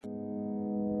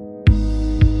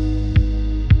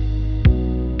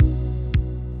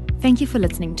Thank you for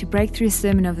listening to Breakthrough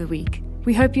Sermon of the Week.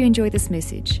 We hope you enjoy this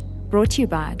message, brought to you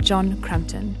by John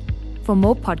Crumpton. For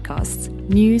more podcasts,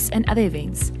 news, and other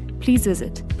events, please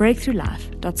visit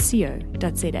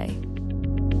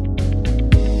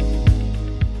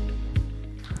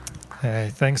breakthroughlife.co.za. Hey,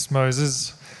 thanks,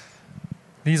 Moses.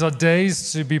 These are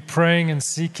days to be praying and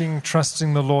seeking,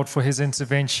 trusting the Lord for His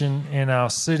intervention in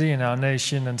our city, in our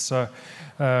nation. And so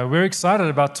we're excited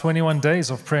about 21 days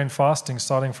of prayer and fasting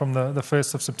starting from the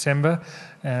 1st of September.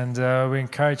 And we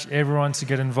encourage everyone to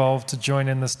get involved, to join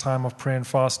in this time of prayer and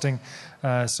fasting.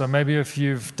 So maybe if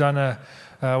you've done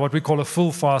what we call a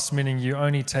full fast, meaning you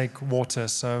only take water.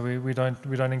 So we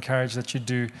don't encourage that you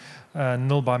do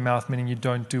nil by mouth, meaning you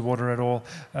don't do water at all.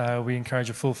 We encourage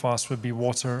a full fast would be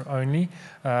water only.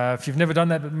 If you've never done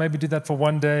that, maybe do that for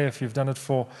one day. If you've done it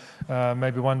for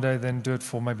maybe one day, then do it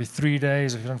for maybe 3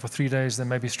 days. If you've done it for 3 days, then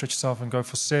maybe stretch yourself and go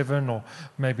for 7 or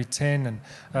maybe 10.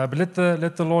 But let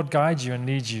the Lord guide you and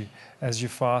lead you as you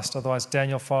fast. Otherwise,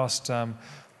 Daniel fast.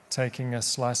 Taking a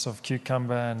slice of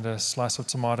cucumber and a slice of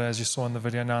tomato, as you saw in the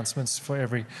video announcements for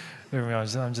every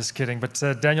I'm just kidding. But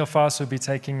Daniel fast will be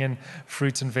taking in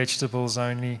fruit and vegetables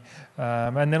only.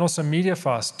 And then also media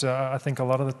fast. I think a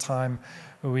lot of the time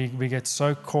we get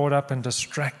so caught up and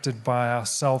distracted by our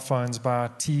cell phones, by our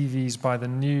TVs, by the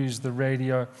news, the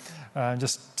radio,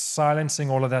 just silencing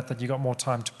all of that you got more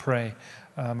time to pray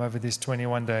over these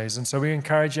 21 days. And so we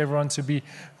encourage everyone to be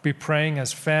praying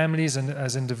as families and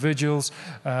as individuals,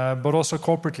 but also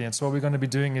corporately. And so what we're going to be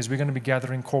doing is we're going to be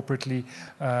gathering corporately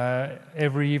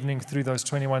every evening through those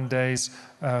 21 days,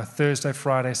 Thursday,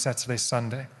 Friday, Saturday,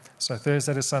 Sunday. So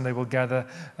Thursday to Sunday we'll gather,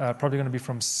 probably going to be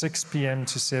from 6 p.m.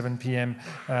 to 7 p.m.,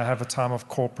 have a time of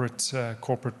corporate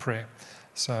prayer.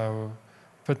 So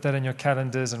put that in your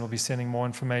calendars and we'll be sending more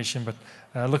information. But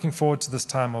looking forward to this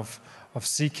time of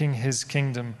seeking His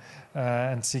kingdom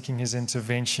and seeking His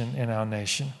intervention in our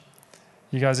nation.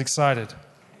 You guys excited?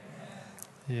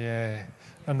 Yeah.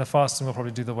 And the fasting will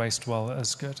probably do the waist well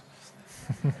as good.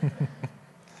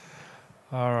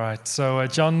 All right. So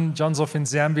John's off in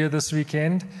Zambia this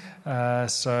weekend.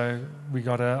 So we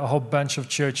got a whole bunch of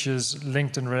churches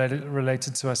linked and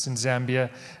related to us in Zambia.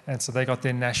 And so they got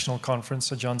their national conference.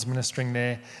 So John's ministering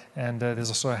there. And there's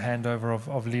also a handover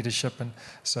of leadership. And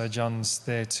so John's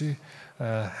there to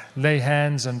lay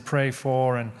hands and pray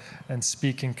for and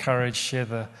speak, encourage, share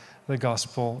the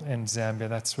gospel in Zambia.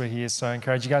 That's where he is. So I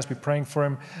encourage you guys to be praying for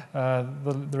him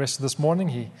the rest of this morning.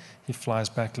 He flies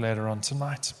back later on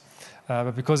tonight.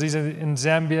 But because he's in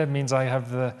Zambia, it means I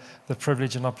have the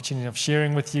privilege and opportunity of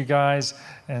sharing with you guys.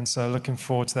 And so looking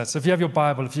forward to that. So if you have your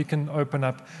Bible, if you can open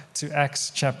up to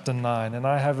Acts chapter 9. And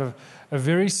I have a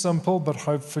very simple but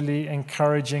hopefully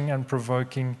encouraging and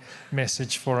provoking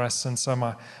message for us. And so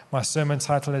my sermon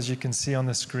title, as you can see on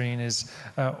the screen, is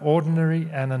Ordinary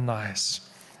Ananias.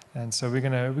 And so we're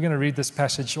going to read this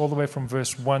passage all the way from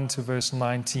verse 1 to verse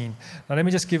 19. Now let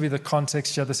me just give you the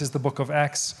context here. This is the book of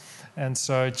Acts. And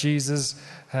so Jesus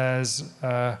has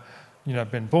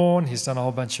been born. He's done a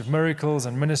whole bunch of miracles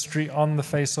and ministry on the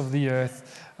face of the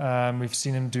earth. We've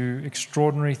seen him do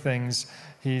extraordinary things.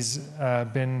 He's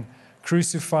been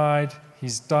crucified.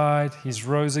 He's died. He's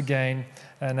rose again.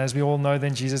 And as we all know,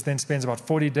 then Jesus then spends about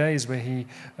 40 days where he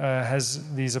has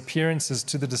these appearances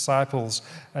to the disciples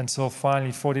until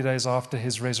finally 40 days after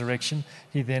his resurrection,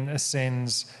 he then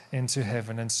ascends into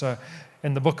heaven. And so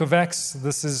in the book of Acts,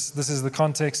 this is the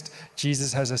context.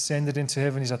 Jesus has ascended into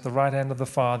heaven. He's at the right hand of the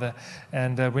Father.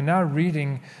 And we're now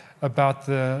reading about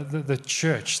the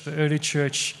church, the early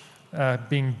church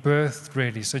being birthed,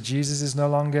 really. So Jesus is no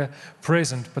longer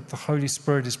present, but the Holy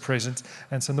Spirit is present.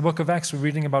 And so in the book of Acts, we're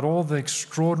reading about all the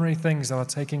extraordinary things that are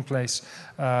taking place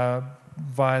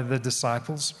by the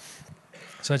disciples.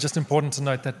 So it's just important to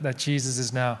note that Jesus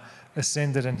is now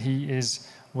ascended and he is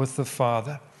with the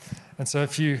Father. And so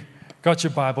if you got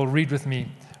your Bible, read with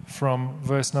me from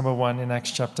verse number 1 in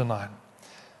Acts chapter 9.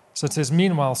 So it says,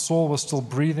 "Meanwhile, Saul was still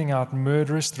breathing out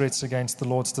murderous threats against the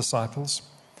Lord's disciples."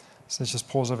 So let's just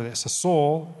pause over there. So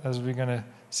Saul, as we're going to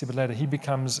see a bit later, he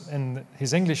becomes,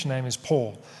 his English name is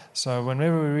Paul. So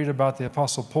whenever we read about the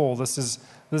Apostle Paul, this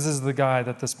is the guy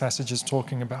that this passage is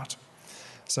talking about.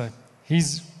 So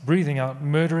he's breathing out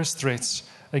murderous threats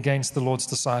against the Lord's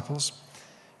disciples.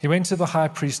 He went to the high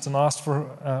priest and asked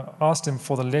him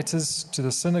for the letters to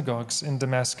the synagogues in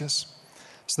Damascus,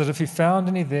 so that if he found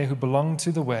any there who belonged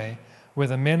to the way,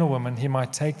 whether men or women, he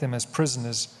might take them as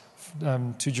prisoners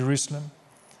to Jerusalem.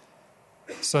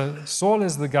 So Saul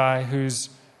is the guy who's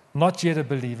not yet a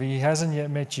believer. He hasn't yet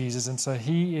met Jesus, and so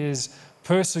he is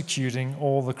persecuting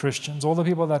all the Christians, all the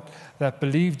people that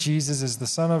believe Jesus is the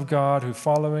Son of God, who are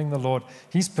following the Lord.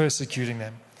 He's persecuting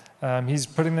them. He's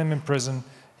putting them in prison.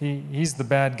 He's the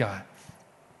bad guy.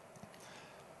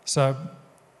 So,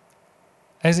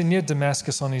 as he neared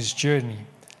Damascus on his journey,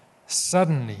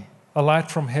 suddenly a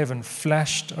light from heaven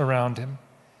flashed around him.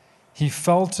 He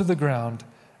fell to the ground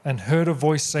and heard a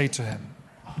voice say to him,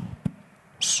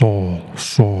 "Saul,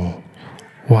 Saul,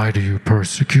 why do you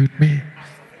persecute me?"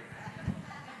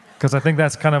 Because I think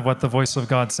that's kind of what the voice of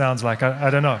God sounds like. I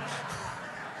don't know.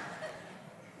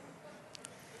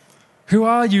 "Who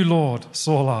are you, Lord?"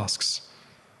 Saul asks.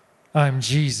 "I am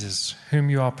Jesus, whom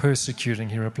you are persecuting,"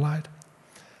 he replied.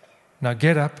 "Now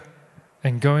get up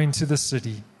and go into the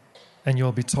city, and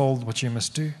you'll be told what you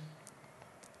must do."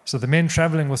 So the men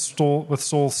traveling with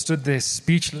Saul stood there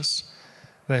speechless.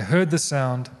 They heard the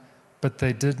sound, but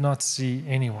they did not see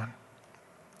anyone.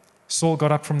 Saul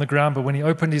got up from the ground, but when he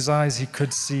opened his eyes, he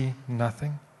could see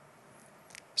nothing.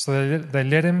 So they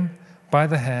led him by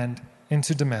the hand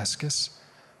into Damascus.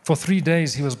 For 3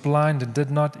 days he was blind and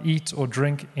did not eat or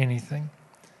drink anything.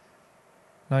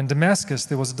 Now in Damascus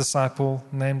there was a disciple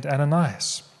named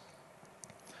Ananias.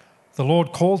 The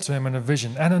Lord called to him in a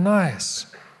vision, "Ananias."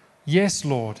 "Yes,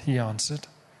 Lord," he answered.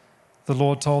 The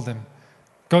Lord told him,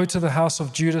 "Go to the house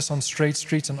of Judas on Straight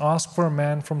Street and ask for a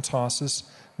man from Tarsus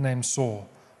named Saul,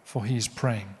 for he is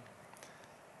praying.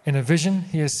 In a vision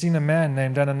he has seen a man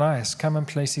named Ananias come and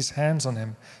place his hands on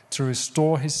him to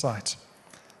restore his sight."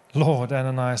 "Lord,"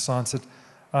 Ananias answered,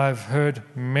 "I've heard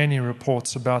many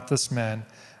reports about this man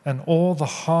and all the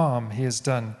harm he has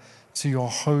done to your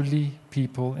holy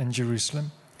people in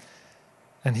Jerusalem.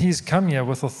 And he has come here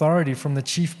with authority from the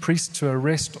chief priest to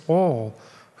arrest all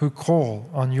who call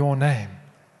on your name."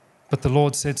 But the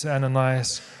Lord said to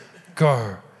Ananias,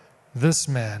 "Go, this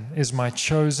man is my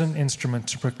chosen instrument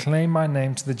to proclaim my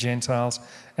name to the Gentiles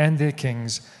and their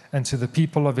kings and to the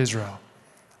people of Israel.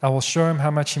 I will show him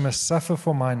how much he must suffer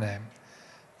for my name."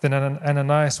 Then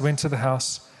Ananias went to the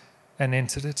house and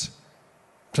entered it.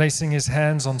 Placing his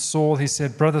hands on Saul, he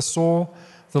said, "Brother Saul,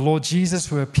 the Lord Jesus,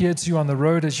 who appeared to you on the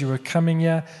road as you were coming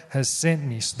here, has sent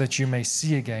me so that you may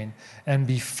see again and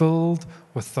be filled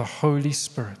with the Holy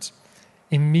Spirit."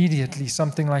 Immediately,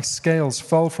 something like scales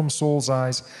fell from Saul's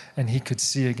eyes, and he could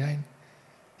see again.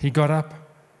 He got up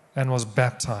and was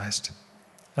baptized.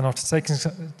 And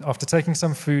after taking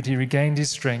some food, he regained his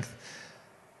strength.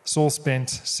 Saul spent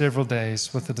several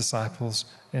days with the disciples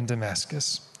in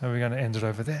Damascus. And we're going to end it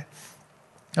over there.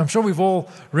 I'm sure we've all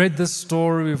read this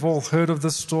story. We've all heard of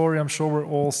this story. I'm sure we're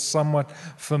all somewhat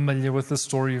familiar with the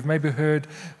story. You've maybe heard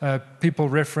people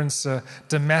reference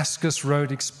Damascus Road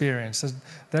experience.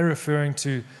 They're referring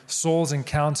to Saul's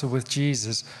encounter with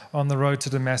Jesus on the road to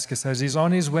Damascus as he's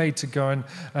on his way to go and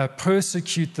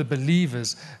persecute the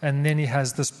believers. And then he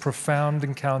has this profound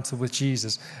encounter with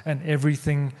Jesus. And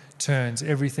everything turns,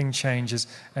 everything changes.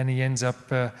 And he ends up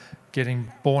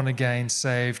getting born again,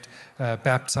 saved,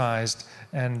 baptized,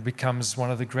 and becomes one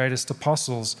of the greatest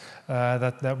apostles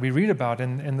that we read about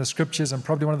in the scriptures, and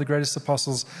probably one of the greatest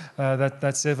apostles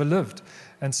that's ever lived.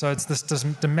 And so it's this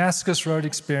Damascus Road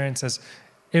experience as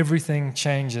everything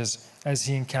changes as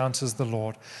he encounters the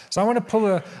Lord. So I want to pull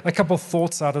a couple of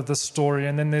thoughts out of this story,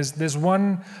 and then there's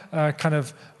one kind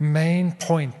of main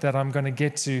point that I'm going to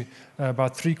get to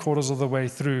about 3/4 of the way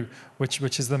through,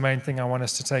 which is the main thing I want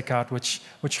us to take out, which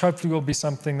hopefully will be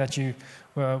something that you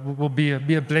will be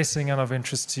a blessing and of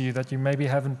interest to you that you maybe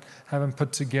haven't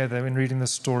put together in reading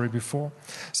this story before.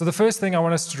 So the first thing I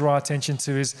want us to draw attention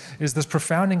to is this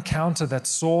profound encounter that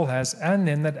Saul has and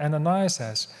then that Ananias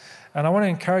has. And I want to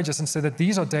encourage us and say that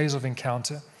these are days of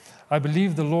encounter. I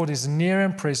believe the Lord is near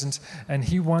and present, and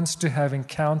he wants to have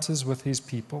encounters with his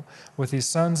people, with his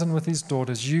sons and with his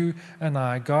daughters, you and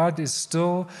I. God is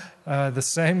still the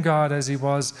same God as he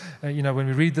was, when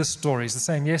we read this story. He's the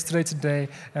same yesterday, today,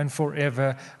 and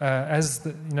forever.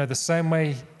 The same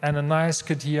way Ananias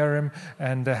could hear him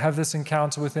and have this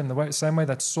encounter with him, the same way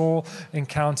that Saul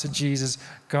encountered Jesus,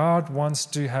 God wants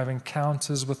to have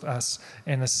encounters with us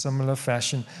in a similar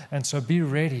fashion. And so be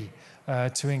ready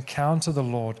to encounter the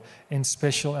Lord in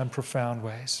special and profound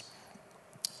ways.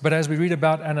 But as we read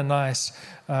about Ananias,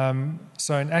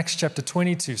 so in Acts chapter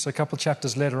 22, so a couple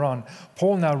chapters later on,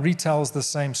 Paul now retells the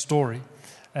same story.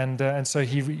 And so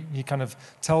he kind of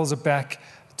tells it back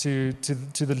to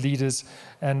the leaders.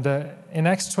 And in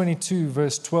Acts 22,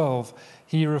 verse 12,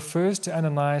 he refers to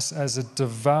Ananias as a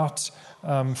devout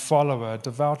follower, a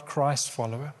devout Christ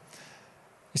follower.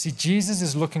 You see, Jesus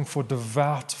is looking for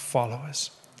devout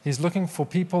followers. He's looking for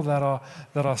people that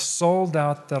are sold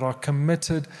out, that are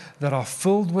committed, that are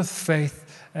filled with faith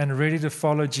and ready to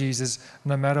follow Jesus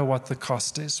no matter what the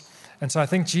cost is. And so I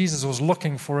think Jesus was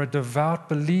looking for a devout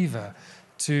believer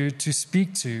to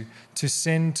speak to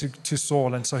send to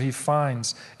Saul. And so he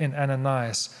finds in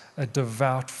Ananias a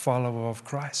devout follower of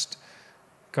Christ.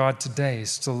 God today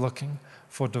is still looking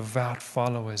for devout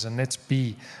followers, and let's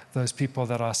be those people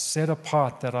that are set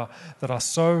apart, that are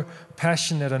so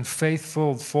passionate and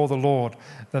faithful for the Lord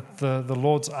that the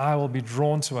Lord's eye will be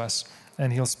drawn to us,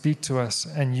 and He'll speak to us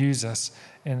and use us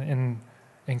in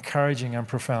encouraging and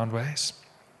profound ways.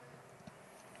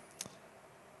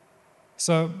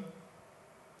 So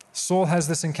Saul has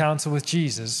this encounter with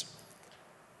Jesus.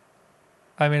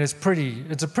 I mean, it's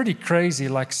a pretty crazy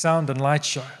like sound and light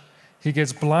show. He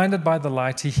gets blinded by the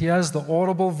light. He hears the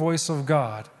audible voice of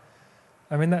God.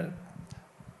 I mean,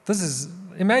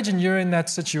 imagine you're in that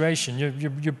situation.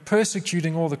 You're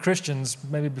persecuting all the Christians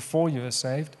maybe before you were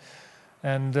saved.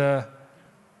 And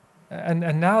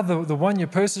now the one you're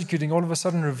persecuting all of a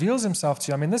sudden reveals himself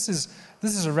to you. I mean, this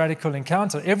is a radical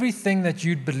encounter. Everything that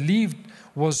you'd believed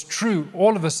was true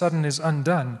all of a sudden is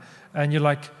undone. And you're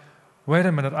like, wait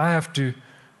a minute, I have to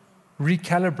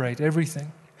recalibrate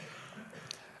everything.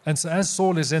 And so as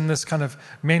Saul is in this kind of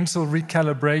mental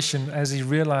recalibration as he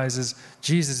realizes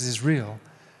Jesus is real,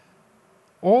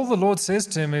 all the Lord says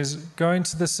to him is, go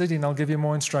into the city and I'll give you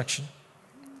more instruction.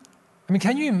 I mean,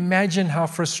 can you imagine how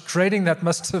frustrating that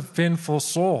must have been for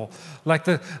Saul? Like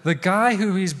the guy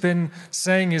who he's been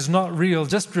saying is not real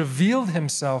just revealed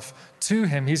himself to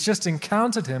him. He's just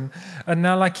encountered him. And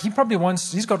now like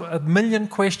he's got a million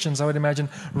questions, I would imagine,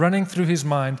 running through his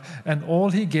mind. And all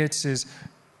he gets is,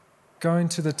 go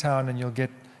into the town and you'll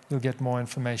get more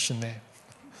information there.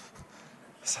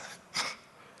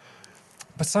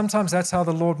 But sometimes that's how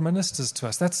the Lord ministers to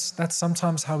us. That's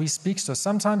sometimes how He speaks to us.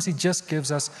 Sometimes He just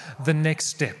gives us the next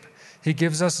step. He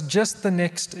gives us just the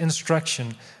next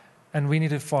instruction, and we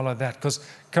need to follow that. Because,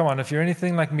 come on, if you're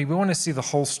anything like me, we want to see the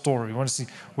whole story. We want to see,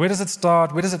 where does it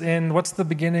start? Where does it end? What's the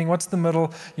beginning? What's the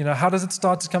middle? How does it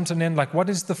start to come to an end? Like, what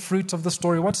is the fruit of the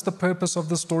story? What's the purpose of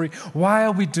the story? Why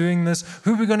are we doing this?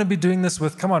 Who are we going to be doing this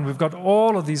with? Come on, we've got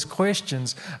all of these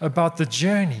questions about the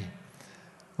journey,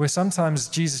 where sometimes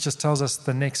Jesus just tells us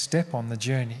the next step on the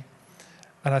journey.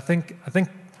 And I think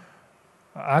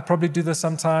I probably do this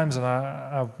sometimes, and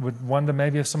I would wonder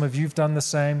maybe if some of you've done the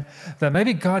same, that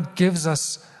maybe God gives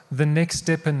us the next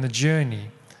step in the journey,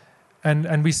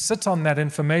 and we sit on that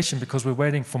information because we're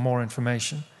waiting for more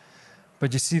information.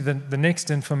 But you see, the next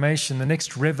information, the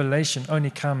next revelation only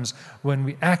comes when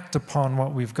we act upon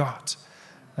what we've got.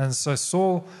 And so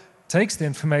Saul takes the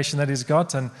information that he's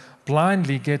got and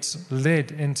blindly gets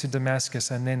led into Damascus,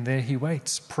 and then there he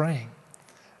waits, praying.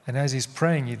 And as he's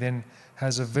praying, he then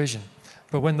has a vision.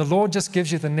 But when the Lord just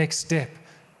gives you the next step,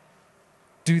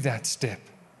 do that step.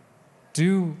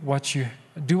 Do what you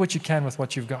can with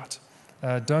what you've got.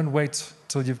 Don't wait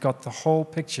till you've got the whole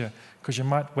picture, because you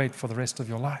might wait for the rest of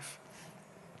your life.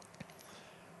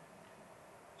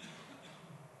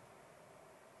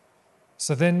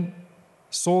 So then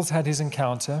Saul's had his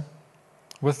encounter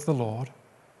with the Lord.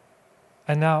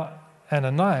 And now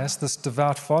Ananias, this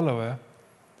devout follower,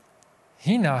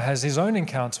 he now has his own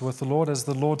encounter with the Lord as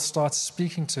the Lord starts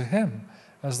speaking to him,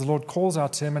 as the Lord calls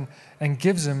out to him and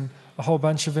gives him a whole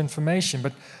bunch of information.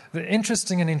 But the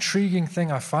interesting and intriguing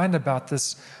thing I find about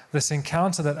this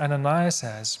encounter that Ananias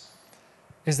has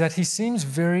is that he seems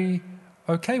very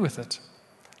okay with it.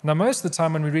 Now, most of the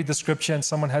time when we read the scripture and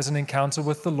someone has an encounter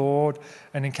with the Lord,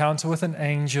 an encounter with an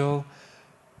angel,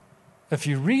 if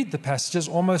you read the passages,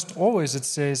 almost always it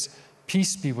says,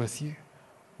 peace be with you,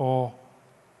 or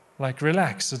like,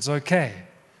 relax, it's okay.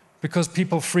 Because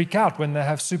people freak out when they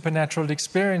have supernatural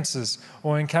experiences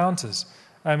or encounters.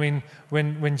 I mean,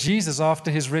 when Jesus,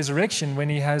 after his resurrection, when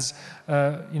he has,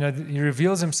 he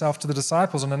reveals himself to the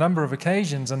disciples on a number of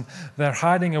occasions, and they're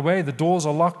hiding away, the doors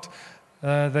are locked,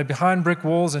 they're behind brick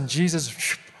walls, and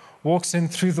Jesus walks in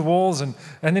through the walls, and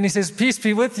then he says, peace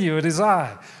be with you, it is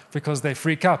I. Because they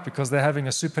freak out, because they're having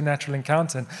a supernatural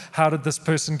encounter. And how did this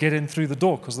person get in through the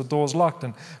door? Because the door's locked.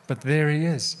 But there he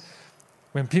is.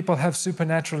 When people have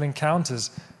supernatural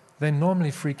encounters, they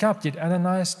normally freak out. Yet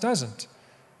Ananias doesn't.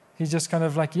 He's just kind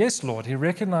of like, yes, Lord. He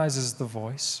recognizes the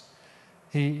voice.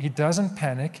 He doesn't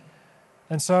panic.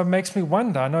 And so it makes me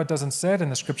wonder. I know it doesn't say it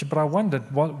in the scripture, but I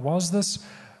wondered, was this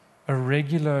a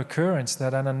regular occurrence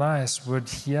that Ananias would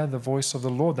hear the voice of the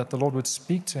Lord, that the Lord would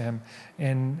speak to him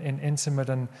in intimate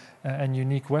and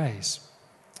unique ways?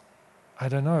 I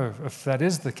don't know if that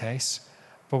is the case,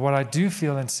 but what I do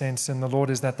feel and sense in the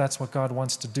Lord is that that's what God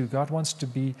wants to do. God wants to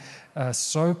be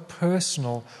so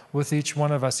personal with each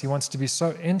one of us. He wants to be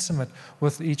so intimate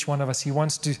with each one of us. He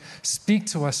wants to speak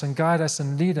to us and guide us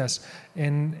and lead us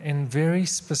in very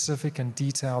specific and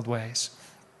detailed ways.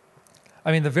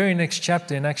 I mean, the very next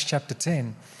chapter, in Acts chapter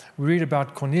 10, we read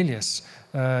about Cornelius.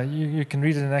 You can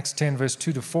read it in Acts 10, verse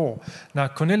 2 to 4. Now,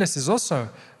 Cornelius is also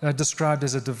described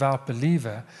as a devout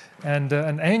believer. And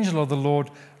an angel of the Lord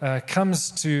comes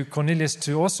to Cornelius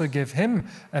to also give him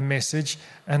a message.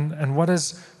 And what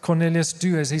does Cornelius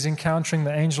do as he's encountering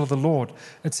the angel of the Lord?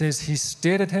 It says he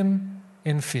stared at him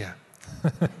in fear.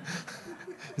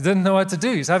 He didn't know what to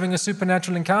do. He's having a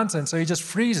supernatural encounter, and so he just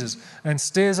freezes and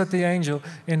stares at the angel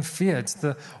in fear. It's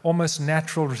the almost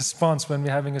natural response when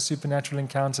we're having a supernatural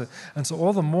encounter. And so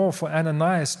all the more for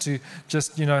Ananias to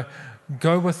just,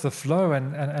 go with the flow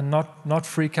and not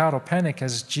freak out or panic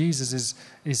as Jesus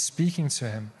is speaking to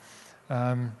him.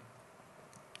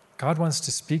 God wants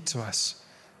to speak to us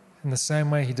in the same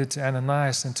way he did to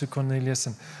Ananias and to Cornelius.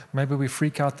 And maybe we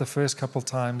freak out the first couple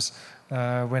times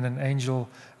when an angel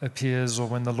appears, or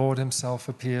when the Lord himself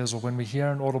appears, or when we hear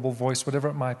an audible voice, whatever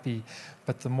it might be.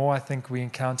 But the more I think we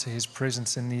encounter his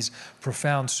presence in these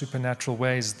profound supernatural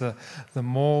ways, the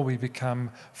more we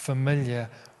become familiar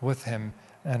with him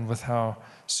and with how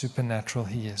supernatural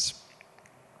he is.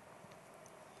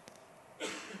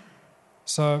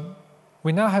 So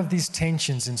we now have these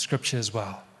tensions in Scripture as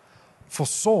well. For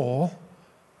Saul,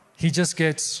 he just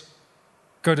gets,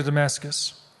 go to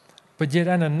Damascus. But yet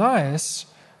Ananias,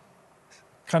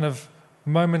 kind of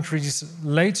momentary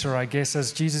later, I guess,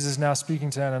 as Jesus is now speaking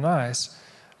to Ananias,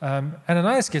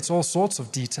 Ananias gets all sorts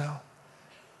of detail.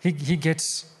 He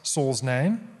gets Saul's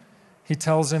name. He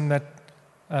tells him that,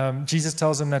 Jesus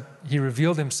tells him that he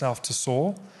revealed himself to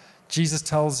Saul. Jesus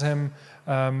tells him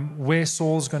where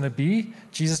Saul's going to be.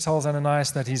 Jesus tells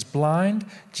Ananias that he's blind.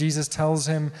 Jesus tells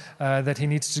him that he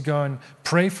needs to go and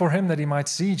pray for him that he might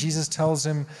see. Jesus tells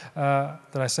him,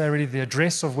 the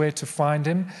address of where to find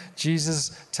him.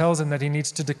 Jesus tells him that he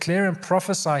needs to declare and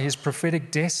prophesy his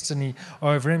prophetic destiny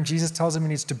over him. Jesus tells him he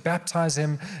needs to baptize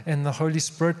him in the Holy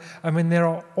Spirit. I mean, there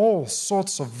are all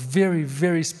sorts of very,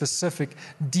 very specific,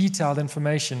 detailed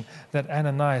information that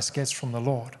Ananias gets from the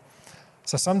Lord.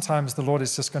 So sometimes the Lord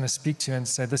is just going to speak to you and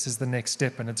say, this is the next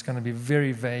step, and it's going to be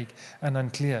very vague and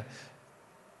unclear.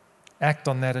 Act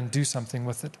on that and do something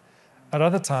with it. At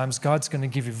other times, God's going to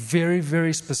give you very,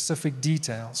 very specific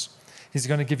details. He's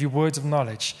going to give you words of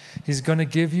knowledge. He's going to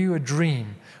give you a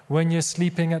dream when you're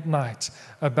sleeping at night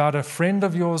about a friend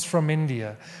of yours from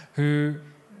India who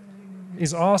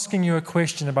is asking you a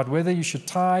question about whether you should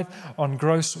tithe on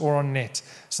gross or on net.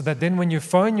 So that then when you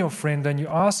phone your friend and you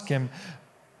ask him,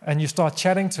 and you start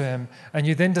chatting to him, and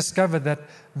you then discover that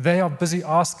they are busy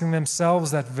asking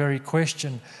themselves that very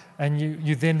question. And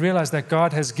you then realize that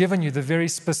God has given you the very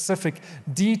specific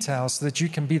details so that you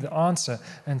can be the answer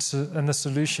and the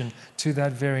solution to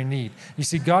that very need. You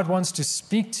see, God wants to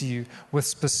speak to you with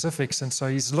specifics, and so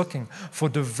he's looking for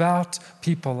devout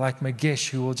people like Magesh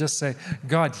who will just say,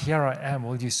 God, here I am,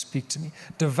 will you speak to me?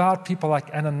 Devout people like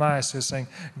Ananias who are saying,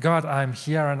 God, I'm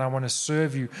here and I want to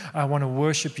serve you. I want to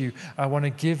worship you. I want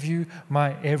to give you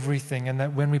my everything. And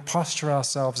that when we posture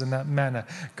ourselves in that manner,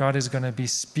 God is going to be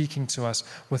speaking to us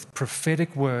with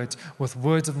prophetic words, with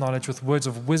words of knowledge, with words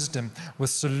of wisdom, with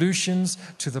solutions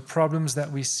to the problems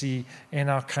that we see in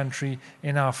our country,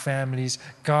 in our families.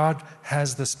 God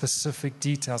has the specific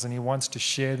details and he wants to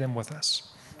share them with us.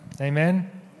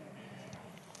 Amen?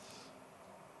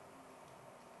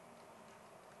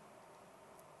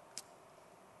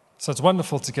 So it's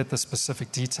wonderful to get the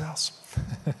specific details.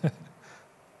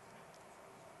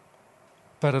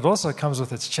 But it also comes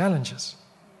with its challenges.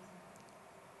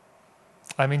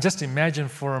 I mean, just imagine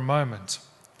for a moment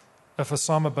if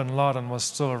Osama bin Laden was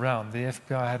still around. The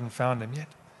FBI hadn't found him yet.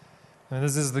 And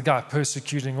this is the guy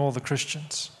persecuting all the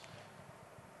Christians.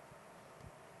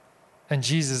 And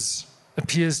Jesus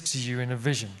appears to you in a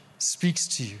vision, speaks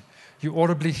to you. You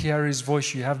audibly hear his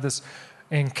voice. You have this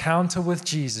encounter with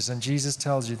Jesus, and Jesus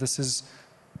tells you, there's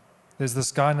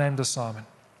this guy named Osama.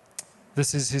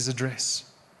 This is his address.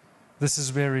 This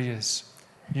is where he is.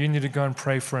 You need to go and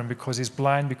pray for him because he's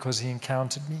blind, because he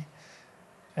encountered me,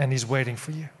 and he's waiting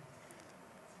for you.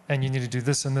 And you need to do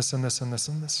this and this and this and this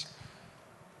and this.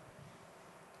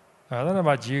 I don't know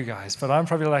about you guys, but I'm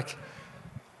probably like,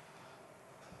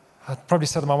 I'd probably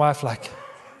say to my wife, like,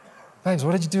 babes,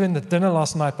 what did you do in the dinner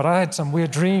last night? But I had some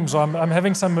weird dreams, or I'm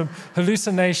having some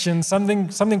hallucinations,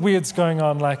 something weird's going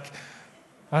on. Like,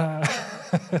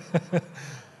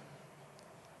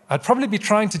 I'd probably be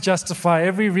trying to justify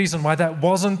every reason why that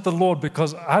wasn't the Lord,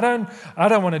 because I don't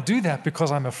want to do that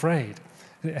because I'm afraid.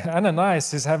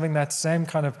 Ananias is having that same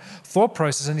kind of thought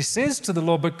process, and he says to the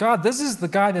Lord, but God, this is the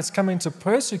guy that's coming to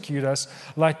persecute us.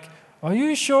 Like, are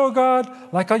you sure, God?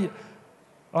 Like,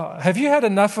 have you had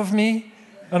enough of me?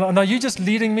 And are you just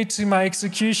leading me to my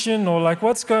execution? Or like,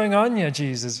 what's going on here,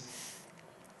 Jesus?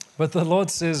 But the Lord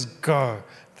says, go.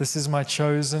 This is my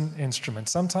chosen instrument.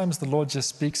 Sometimes the Lord just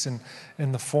speaks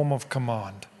in the form of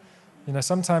command.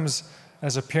 Sometimes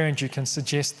as a parent you can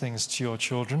suggest things to your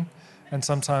children, and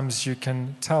sometimes you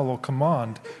can tell or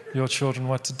command your children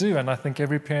what to do. And I think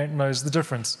every parent knows the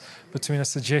difference between a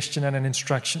suggestion and an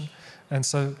instruction. And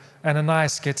so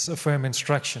Ananias gets a firm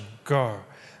instruction. Go.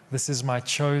 This is my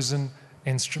chosen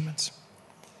instrument.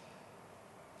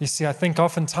 You see, I think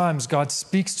oftentimes God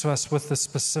speaks to us with the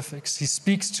specifics. He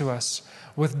speaks to us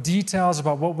with details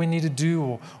about what we need to do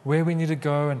or where we need to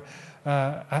go. And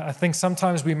I think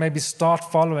sometimes we maybe start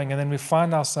following and then we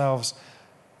find ourselves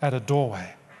at a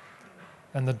doorway.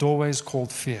 And the doorway is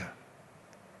called fear.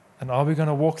 And are we going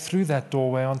to walk through that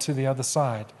doorway onto the other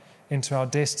side, into our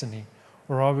destiny?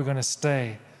 Or are we going to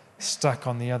stay stuck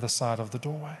on the other side of the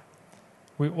doorway?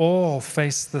 We all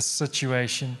face this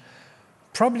situation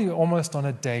probably almost on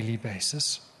a daily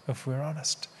basis, if we're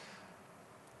honest.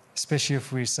 Especially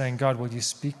if we're saying, God, will you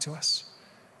speak to us?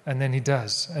 And then he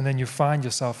does. And then you find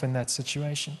yourself in that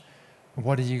situation.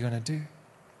 What are you going to do?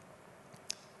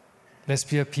 Let's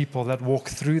be a people that walk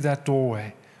through that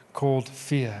doorway called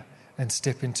fear and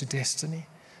step into destiny.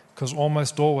 Because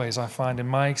almost always I find in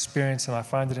my experience, and I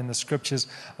find it in the scriptures,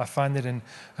 I find it in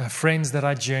friends that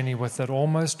I journey with, that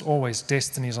almost always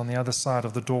destiny is on the other side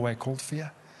of the doorway called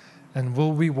fear. And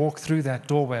will we walk through that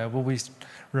doorway, or will we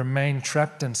remain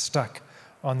trapped and stuck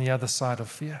on the other side of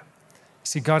fear?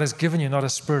 See, God has given you not a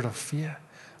spirit of fear,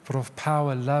 but of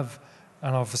power, love,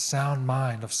 and of a sound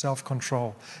mind, of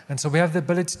self-control. And so we have the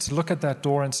ability to look at that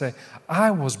door and say,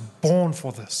 I was born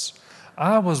for this.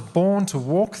 I was born to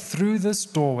walk through this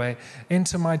doorway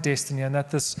into my destiny, and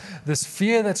that this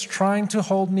fear that's trying to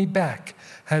hold me back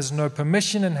has no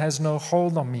permission and has no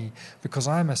hold on me, because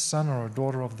I'm a son or a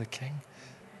daughter of the King.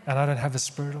 And I don't have a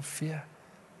spirit of fear.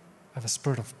 I have a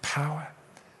spirit of power.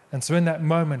 And so in that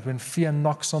moment when fear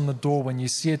knocks on the door, when you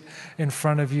see it in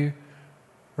front of you,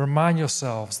 remind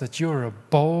yourselves that you're a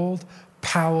bold,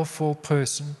 powerful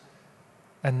person,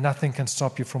 and nothing can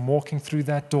stop you from walking through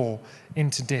that door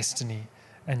into destiny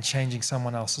and changing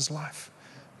someone else's life.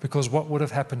 Because what would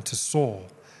have happened to Saul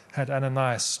had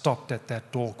Ananias stopped at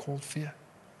that door called fear?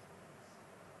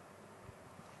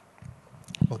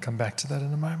 We'll come back to that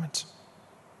in a moment.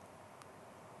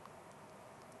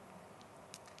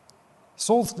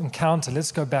 Saul's encounter,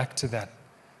 let's go back to that.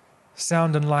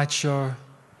 Sound and light show,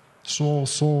 Saul,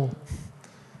 Saul.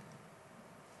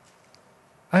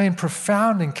 I mean,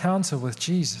 profound encounter with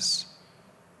Jesus.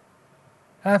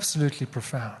 Absolutely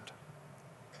profound.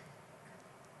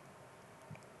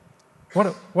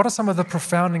 What are some of the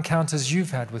profound encounters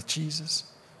you've had with Jesus?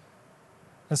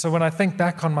 And so when I think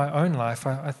back on my own life,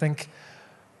 I think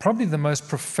probably the most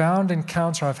profound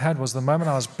encounter I've had was the moment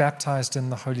I was baptized in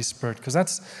the Holy Spirit. Because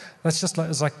that's just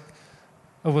like,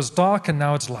 it was dark and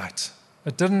now it's light.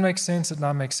 It didn't make sense, it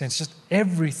now makes sense. Just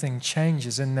everything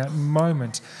changes in that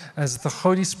moment as the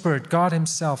Holy Spirit, God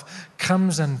himself,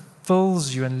 comes and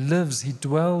fills you and lives. He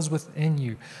dwells within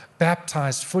you,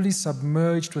 baptized, fully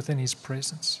submerged within his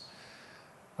presence.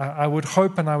 I would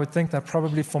hope and I would think that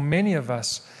probably for many of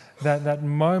us, that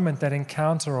moment, that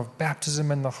encounter of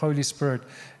baptism in the Holy Spirit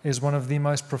is one of the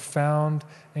most profound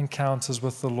encounters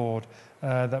with the Lord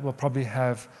that we'll probably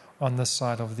have on this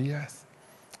side of the earth.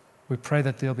 We pray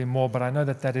that there'll be more, but I know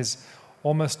that is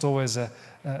almost always a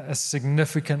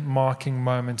significant marking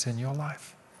moment in your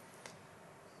life.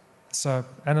 So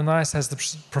Ananias has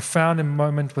the profound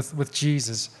moment with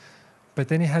Jesus, but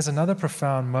then he has another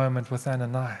profound moment with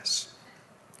Ananias.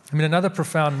 I mean, another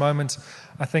profound moment,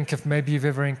 I think, if maybe you've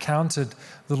ever encountered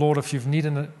the Lord, if you've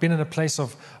been in a place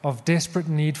of desperate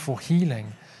need for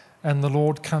healing, and the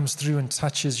Lord comes through and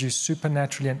touches you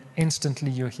supernaturally, and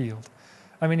instantly you're healed.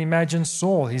 I mean, imagine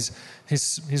Saul. He's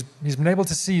been able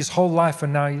to see his whole life,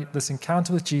 and now this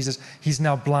encounter with Jesus, he's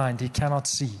now blind. He cannot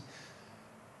see.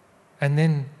 And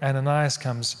then Ananias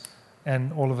comes,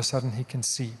 and all of a sudden he can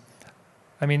see.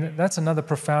 I mean, that's another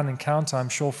profound encounter, I'm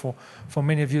sure, for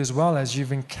many of you as well, as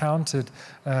you've encountered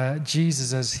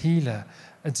Jesus as healer.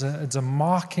 It's a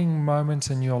marking moment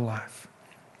in your life.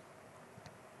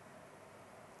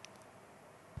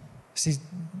 See,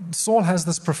 Saul has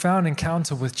this profound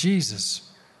encounter with Jesus,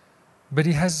 but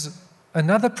he has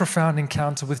another profound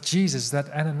encounter with Jesus that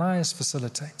Ananias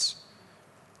facilitates.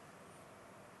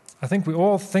 I think we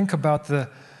all think about the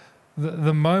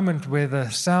moment where the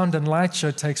sound and light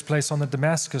show takes place on the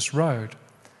Damascus Road.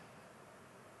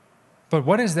 But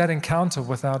what is that encounter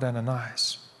without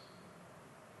Ananias?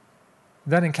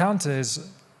 That encounter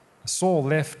is Saul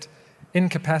left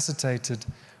incapacitated,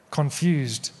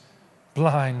 confused,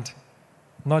 blind,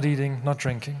 not eating, not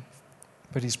drinking,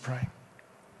 but he's praying.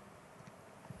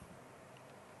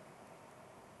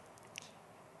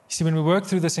 You see, when we work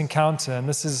through this encounter, and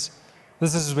this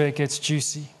is where it gets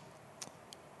juicy.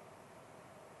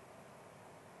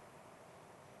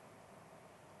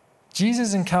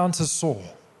 Jesus encounters Saul.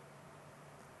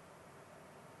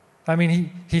 I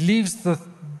mean, he leaves the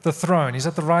throne. He's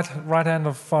at the right hand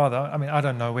of Father. I mean, I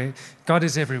don't know where. God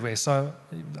is everywhere, so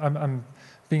I'm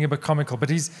being a bit comical. But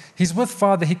he's with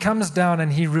Father. He comes down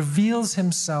and he reveals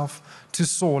himself to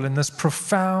Saul in this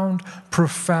profound,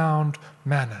 profound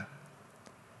manner.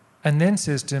 And then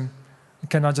says to him,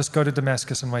 can I just go to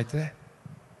Damascus and wait there?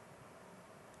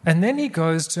 And then he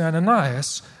goes to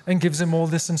Ananias and gives him all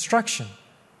this instruction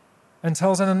and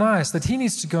tells Ananias that he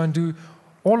needs to go and do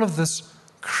all of this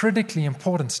critically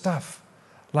important stuff,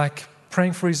 like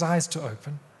praying for his eyes to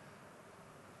open,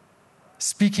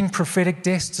 speaking prophetic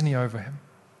destiny over him,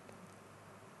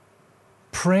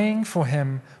 praying for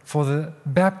him for the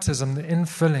baptism, the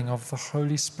infilling of the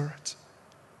Holy Spirit.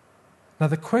 Now,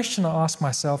 the question I ask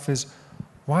myself is,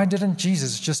 why didn't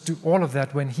Jesus just do all of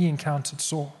that when he encountered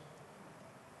Saul?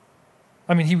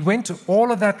 I mean, he went to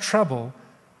all of that trouble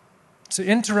to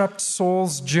interrupt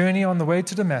Saul's journey on the way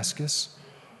to Damascus.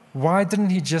 Why didn't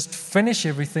he just finish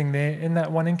everything there in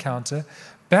that one encounter,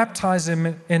 baptize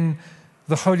him in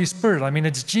the Holy Spirit? I mean,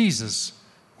 it's Jesus.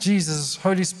 Jesus,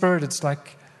 Holy Spirit, it's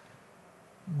like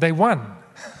they won.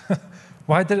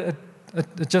 Why did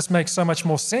it just makes so much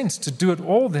more sense to do it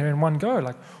all there in one go?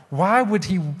 Like, why would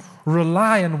he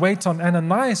rely and wait on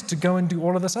Ananias to go and do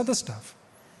all of this other stuff?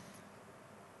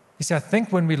 You see, I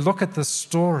think when we look at this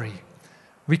story,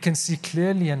 we can see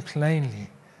clearly and plainly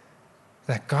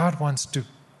that God wants to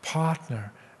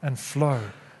partner and flow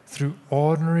through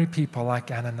ordinary people like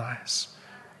Ananias,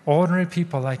 ordinary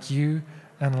people like you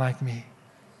and like me.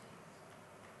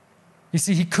 You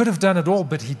see, he could have done it all,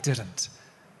 but he didn't.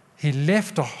 He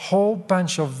left a whole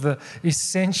bunch of the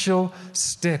essential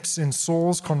steps in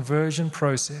Saul's conversion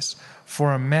process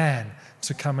for a man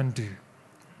to come and do,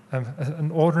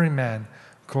 an ordinary man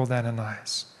called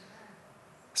Ananias.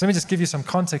 So let me just give you some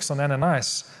context on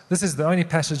Ananias. This is the only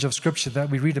passage of Scripture that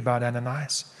we read about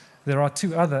Ananias. There are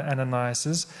two other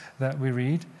Ananiases that we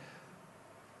read,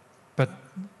 but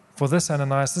for this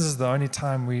Ananias, this is the only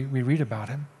time we read about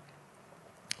him.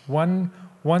 One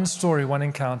story, one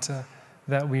encounter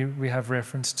that we have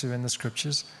reference to in the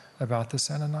Scriptures about this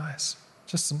Ananias.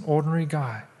 Just an ordinary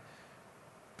guy,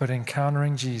 but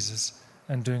encountering Jesus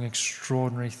and doing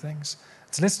extraordinary things.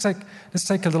 So let's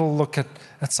take a little look at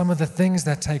some of the things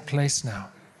that take place now.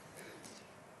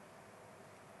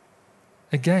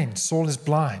 Again, Saul is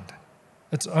blind.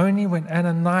 It's only when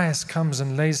Ananias comes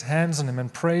and lays hands on him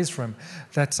and prays for him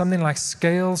that something like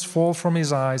scales fall from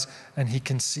his eyes and he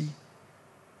can see.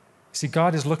 See,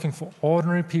 God is looking for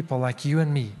ordinary people like you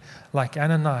and me, like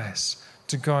Ananias,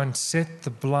 to go and set the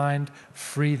blind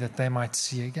free that they might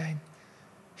see again.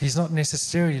 He's not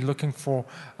necessarily looking for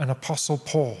an Apostle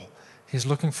Paul. He's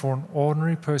looking for an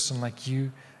ordinary person like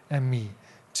you and me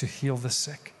to heal the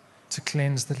sick, to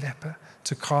cleanse the leper,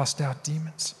 to cast out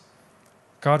demons.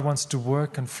 God wants to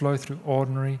work and flow through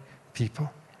ordinary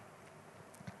people.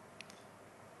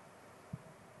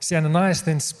 See, Ananias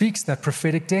then speaks that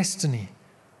prophetic destiny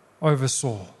over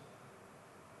Saul.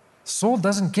 Saul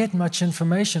doesn't get much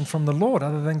information from the Lord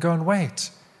other than go and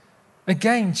wait.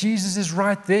 Again, Jesus is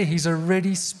right there. He's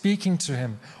already speaking to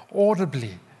him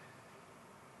audibly.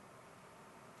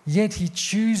 Yet he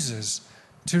chooses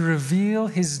to reveal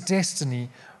his destiny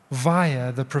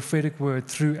via the prophetic word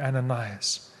through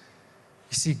Ananias.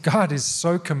 You see, God is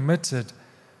so committed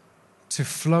to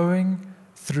flowing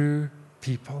through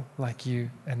people like you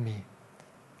and me.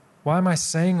 Why am I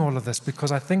saying all of this?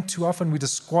 Because I think too often we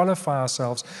disqualify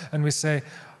ourselves and we say,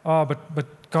 oh,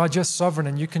 but God, you're sovereign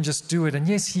and you can just do it. And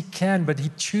yes, he can, but he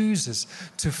chooses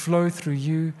to flow through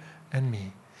you and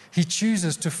me. He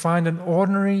chooses to find an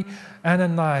ordinary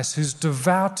Ananias who's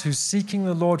devout, who's seeking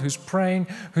the Lord, who's praying,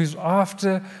 who's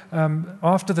after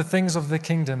the things of the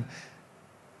kingdom,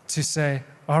 to say,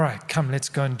 all right, come, let's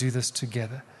go and do this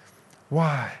together.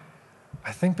 Why?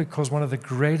 I think because one of the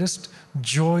greatest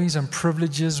joys and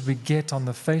privileges we get on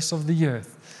the face of the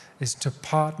earth is to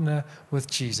partner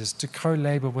with Jesus, to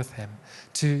co-labor with him,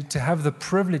 to have the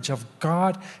privilege of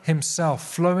God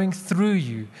himself flowing through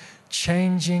you,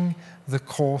 changing the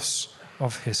course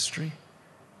of history.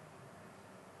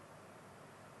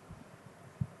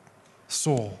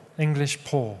 Saul, English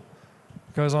Paul,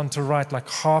 goes on to write like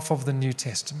half of the New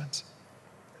Testament.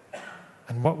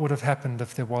 And what would have happened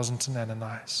if there wasn't an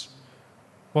Ananias?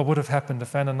 What would have happened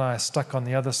if Ananias stuck on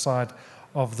the other side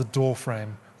of the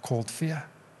doorframe called fear?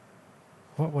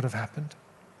 what would have happened?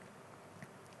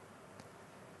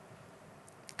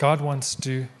 God wants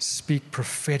to speak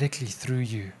prophetically through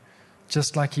you,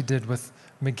 just like he did with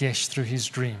Magesh through his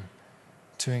dream,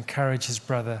 to encourage his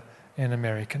brother in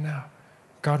America now.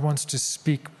 God wants to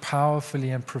speak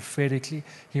powerfully and prophetically.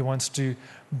 He wants to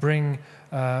bring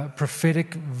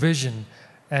prophetic vision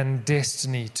and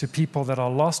destiny to people that are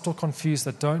lost or confused,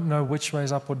 that don't know which way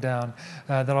is up or down,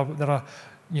 that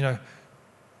are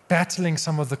battling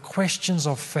some of the questions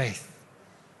of faith.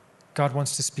 God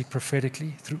wants to speak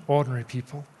prophetically through ordinary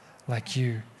people like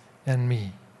you and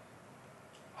me.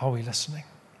 Are we listening?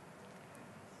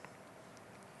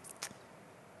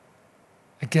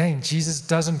 Again, Jesus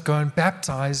doesn't go and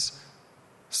baptize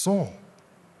Saul.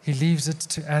 He leaves it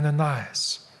to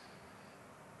Ananias.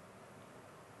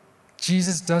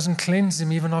 Jesus doesn't cleanse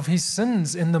him even of his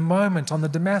sins in the moment on the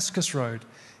Damascus road.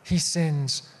 He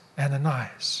sends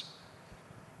Ananias.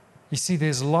 You see,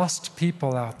 there's lost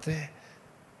people out there.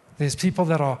 There's people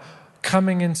that are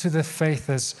coming into the faith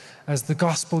as the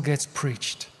gospel gets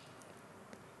preached.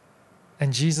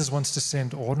 And Jesus wants to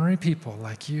send ordinary people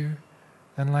like you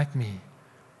and like me,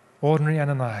 ordinary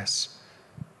Ananias,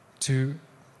 to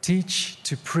teach,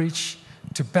 to preach,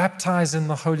 to baptize in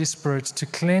the Holy Spirit, to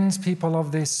cleanse people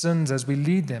of their sins as we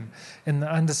lead them in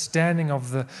the understanding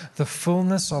of the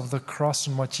fullness of the cross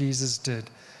and what Jesus did,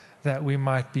 that we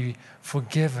might be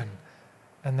forgiven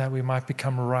and that we might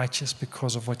become righteous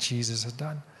because of what Jesus had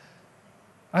done.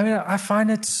 I mean, I find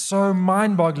it so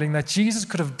mind-boggling that Jesus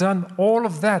could have done all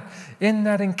of that in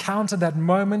that encounter, that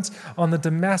moment on the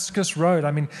Damascus road.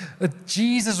 I mean,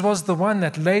 Jesus was the one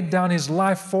that laid down his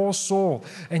life for Saul,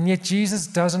 and yet Jesus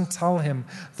doesn't tell him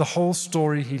the whole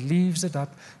story. He leaves it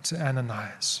up to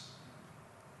Ananias.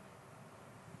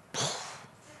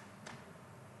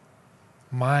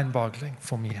 Mind-boggling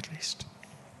for me, at least.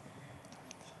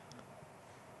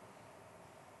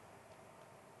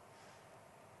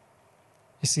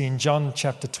 You see, in John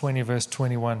chapter 20, verse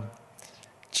 21,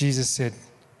 Jesus said,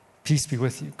 "Peace be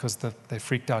with you," because they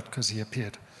freaked out because he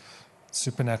appeared.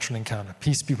 Supernatural encounter.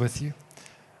 "Peace be with you.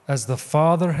 As the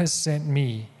Father has sent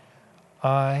me,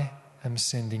 I am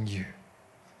sending you."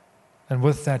 And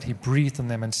with that, he breathed on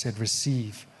them and said,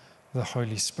 "Receive the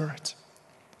Holy Spirit."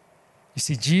 You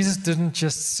see, Jesus didn't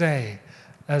just say,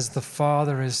 "As the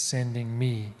Father is sending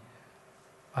me,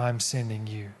 I'm sending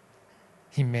you."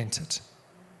 He meant it.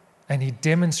 And he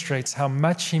demonstrates how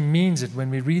much he means it when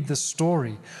we read the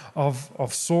story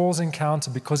of Saul's encounter,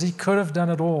 because he could have done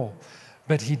it all,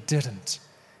 but he didn't.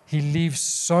 He leaves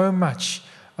so much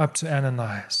up to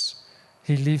Ananias.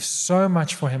 He leaves so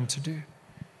much for him to do,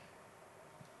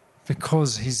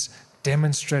 because he's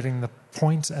demonstrating the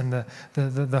point and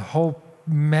the whole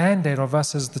mandate of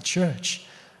us as the church.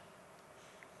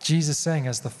 Jesus saying,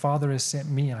 "As the Father has sent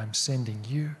me, I'm sending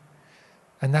you."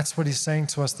 And that's what he's saying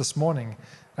to us this morning.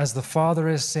 As the Father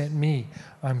has sent me,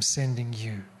 I'm sending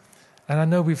you. And I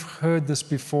know we've heard this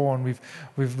before, and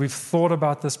we've thought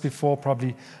about this before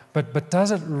probably, but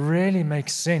does it really make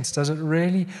sense? Does it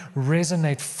really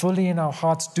resonate fully in our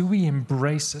hearts? Do we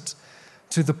embrace it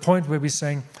to the point where we're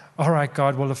saying, "All right,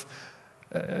 God, well,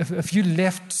 if you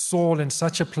left Saul in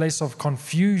such a place of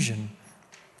confusion,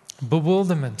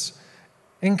 bewilderment,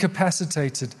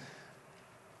 incapacitated,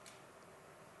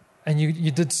 and you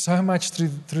did so much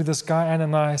through this guy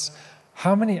Ananias,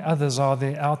 how many others are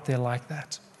there out there like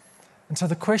that?" And so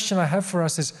the question I have for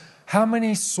us is, how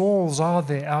many Sauls are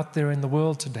there out there in the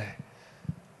world today,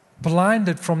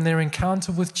 blinded from their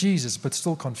encounter with Jesus, but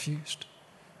still confused,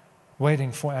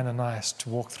 waiting for Ananias to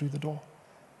walk through the door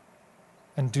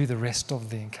and do the rest of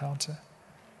the encounter?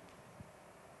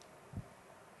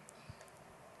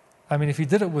 I mean, if he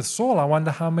did it with Saul, I wonder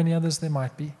how many others there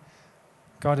might be.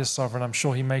 God is sovereign. I'm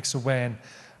sure he makes a way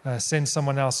and sends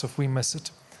someone else if we miss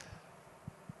it.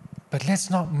 But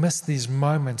let's not miss these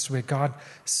moments where God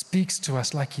speaks to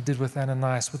us like he did with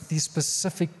Ananias, with these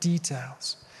specific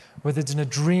details, whether it's in a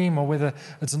dream or whether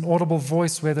it's an audible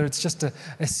voice, whether it's just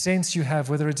a sense you have,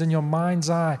 whether it's in your mind's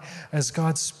eye. As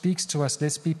God speaks to us,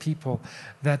 let's be people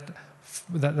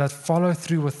that follow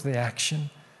through with the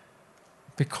action,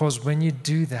 because when you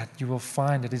do that, you will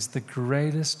find it is the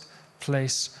greatest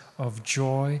place of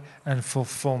joy and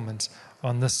fulfillment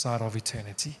on this side of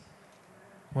eternity.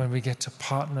 When we get to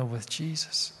partner with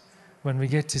Jesus, when we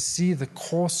get to see the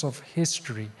course of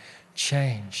history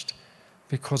changed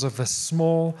because of a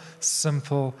small,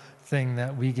 simple thing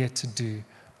that we get to do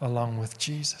along with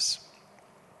Jesus.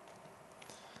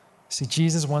 See,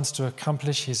 Jesus wants to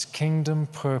accomplish his kingdom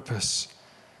purpose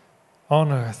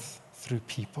on earth through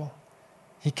people.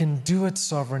 He can do it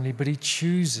sovereignly, but he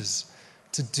chooses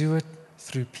to do it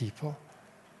through people.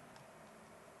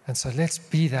 And so let's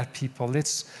be that people.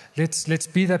 Let's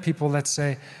be that people that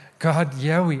say, God,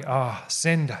 here we are.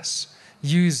 Send us.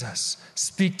 Use us.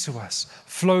 Speak to us.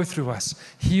 Flow through us.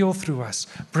 Heal through us.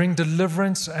 Bring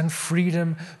deliverance and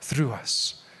freedom through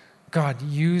us. God,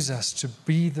 use us to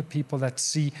be the people that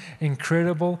see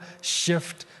incredible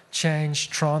shift, change,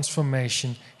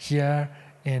 transformation here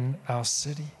in our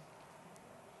city.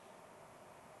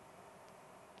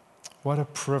 What a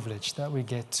privilege that we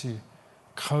get to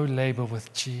co-labor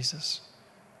with Jesus.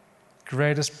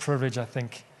 Greatest privilege, I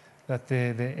think, that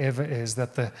there ever is,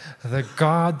 that the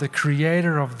God, the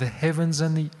creator of the heavens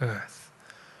and the earth,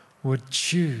 would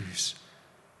choose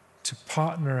to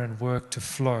partner and work to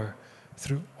flow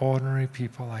through ordinary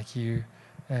people like you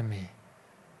and me.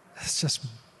 It's just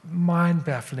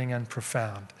mind-baffling and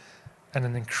profound, and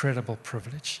an incredible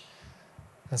privilege.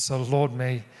 And so, Lord,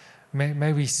 may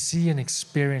we see and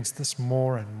experience this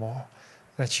more and more,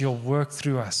 that you'll work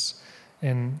through us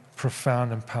in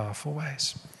profound and powerful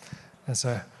ways. And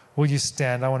so, will you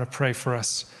stand? I want to pray for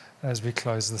us as we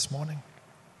close this morning.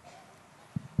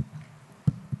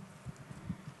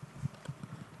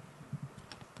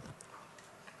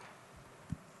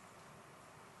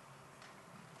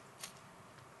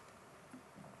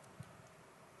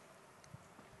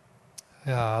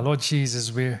 Yeah, Lord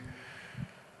Jesus, we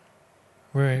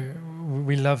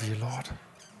love you, Lord.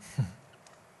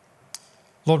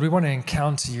 Lord, we want to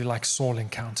encounter you like Saul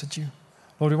encountered you.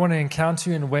 Lord, we want to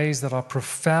encounter you in ways that are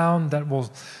profound, that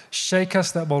will shake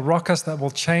us, that will rock us, that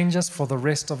will change us for the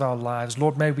rest of our lives.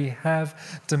 Lord, may we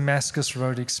have Damascus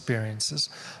Road experiences.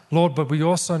 Lord, but we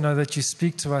also know that you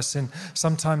speak to us in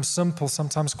sometimes simple,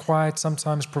 sometimes quiet,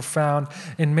 sometimes profound,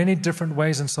 in many different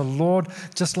ways. And so, Lord,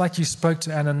 just like you spoke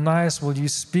to Ananias, will you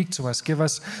speak to us? Give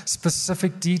us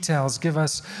specific details. Give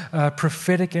us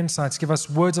prophetic insights. Give us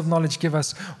words of knowledge. Give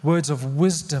us words of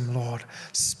wisdom, Lord.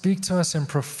 Speak to us in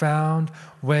profound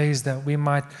ways that we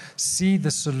might see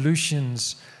the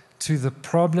solutions to the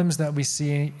problems that we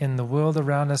see in the world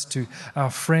around us, to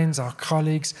our friends, our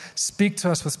colleagues. Speak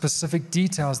to us with specific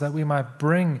details that we might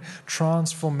bring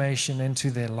transformation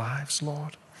into their lives,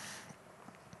 Lord.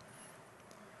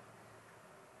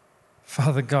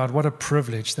 Father God, what a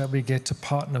privilege that we get to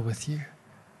partner with you.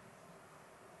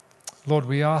 Lord,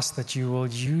 we ask that you will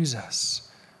use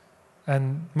us.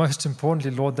 And most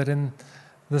importantly, Lord, that in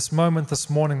this moment this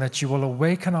morning, that you will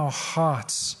awaken our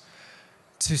hearts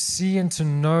to see and to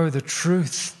know the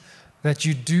truth that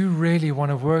you do really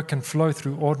want to work and flow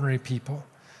through ordinary people.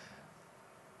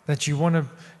 That you want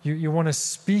to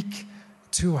speak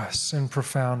to us in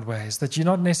profound ways. That you're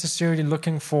not necessarily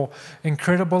looking for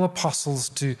incredible apostles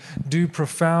to do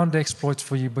profound exploits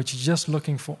for you, but you're just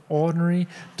looking for ordinary,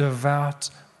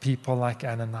 devout people like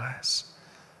Ananias.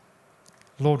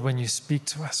 Lord, when you speak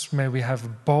to us, may we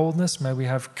have boldness, may we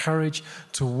have courage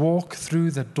to walk through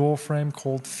the doorframe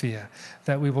called fear,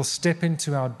 that we will step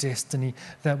into our destiny,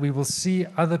 that we will see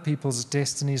other people's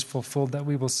destinies fulfilled, that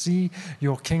we will see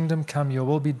your kingdom come, your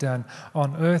will be done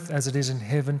on earth as it is in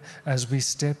heaven, as we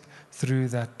step through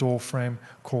that doorframe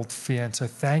called fear. And so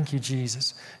thank you,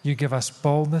 Jesus. You give us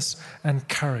boldness and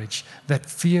courage, that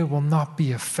fear will not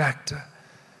be a factor.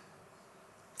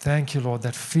 Thank you, Lord,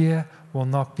 that fear will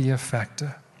not be a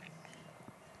factor.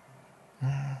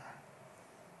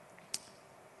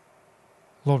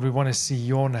 Lord, we want to see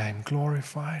your name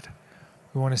glorified.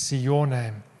 We want to see your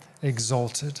name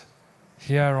exalted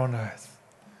here on earth.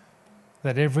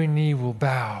 That every knee will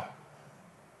bow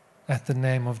at the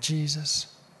name of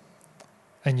Jesus.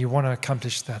 And you want to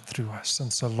accomplish that through us.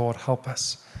 And so, Lord, help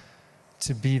us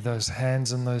to be those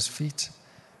hands and those feet,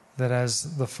 that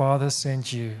as the Father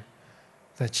sent you,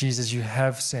 that Jesus, you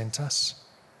have sent us.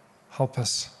 Help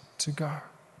us to go.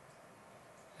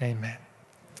 Amen.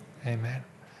 Amen.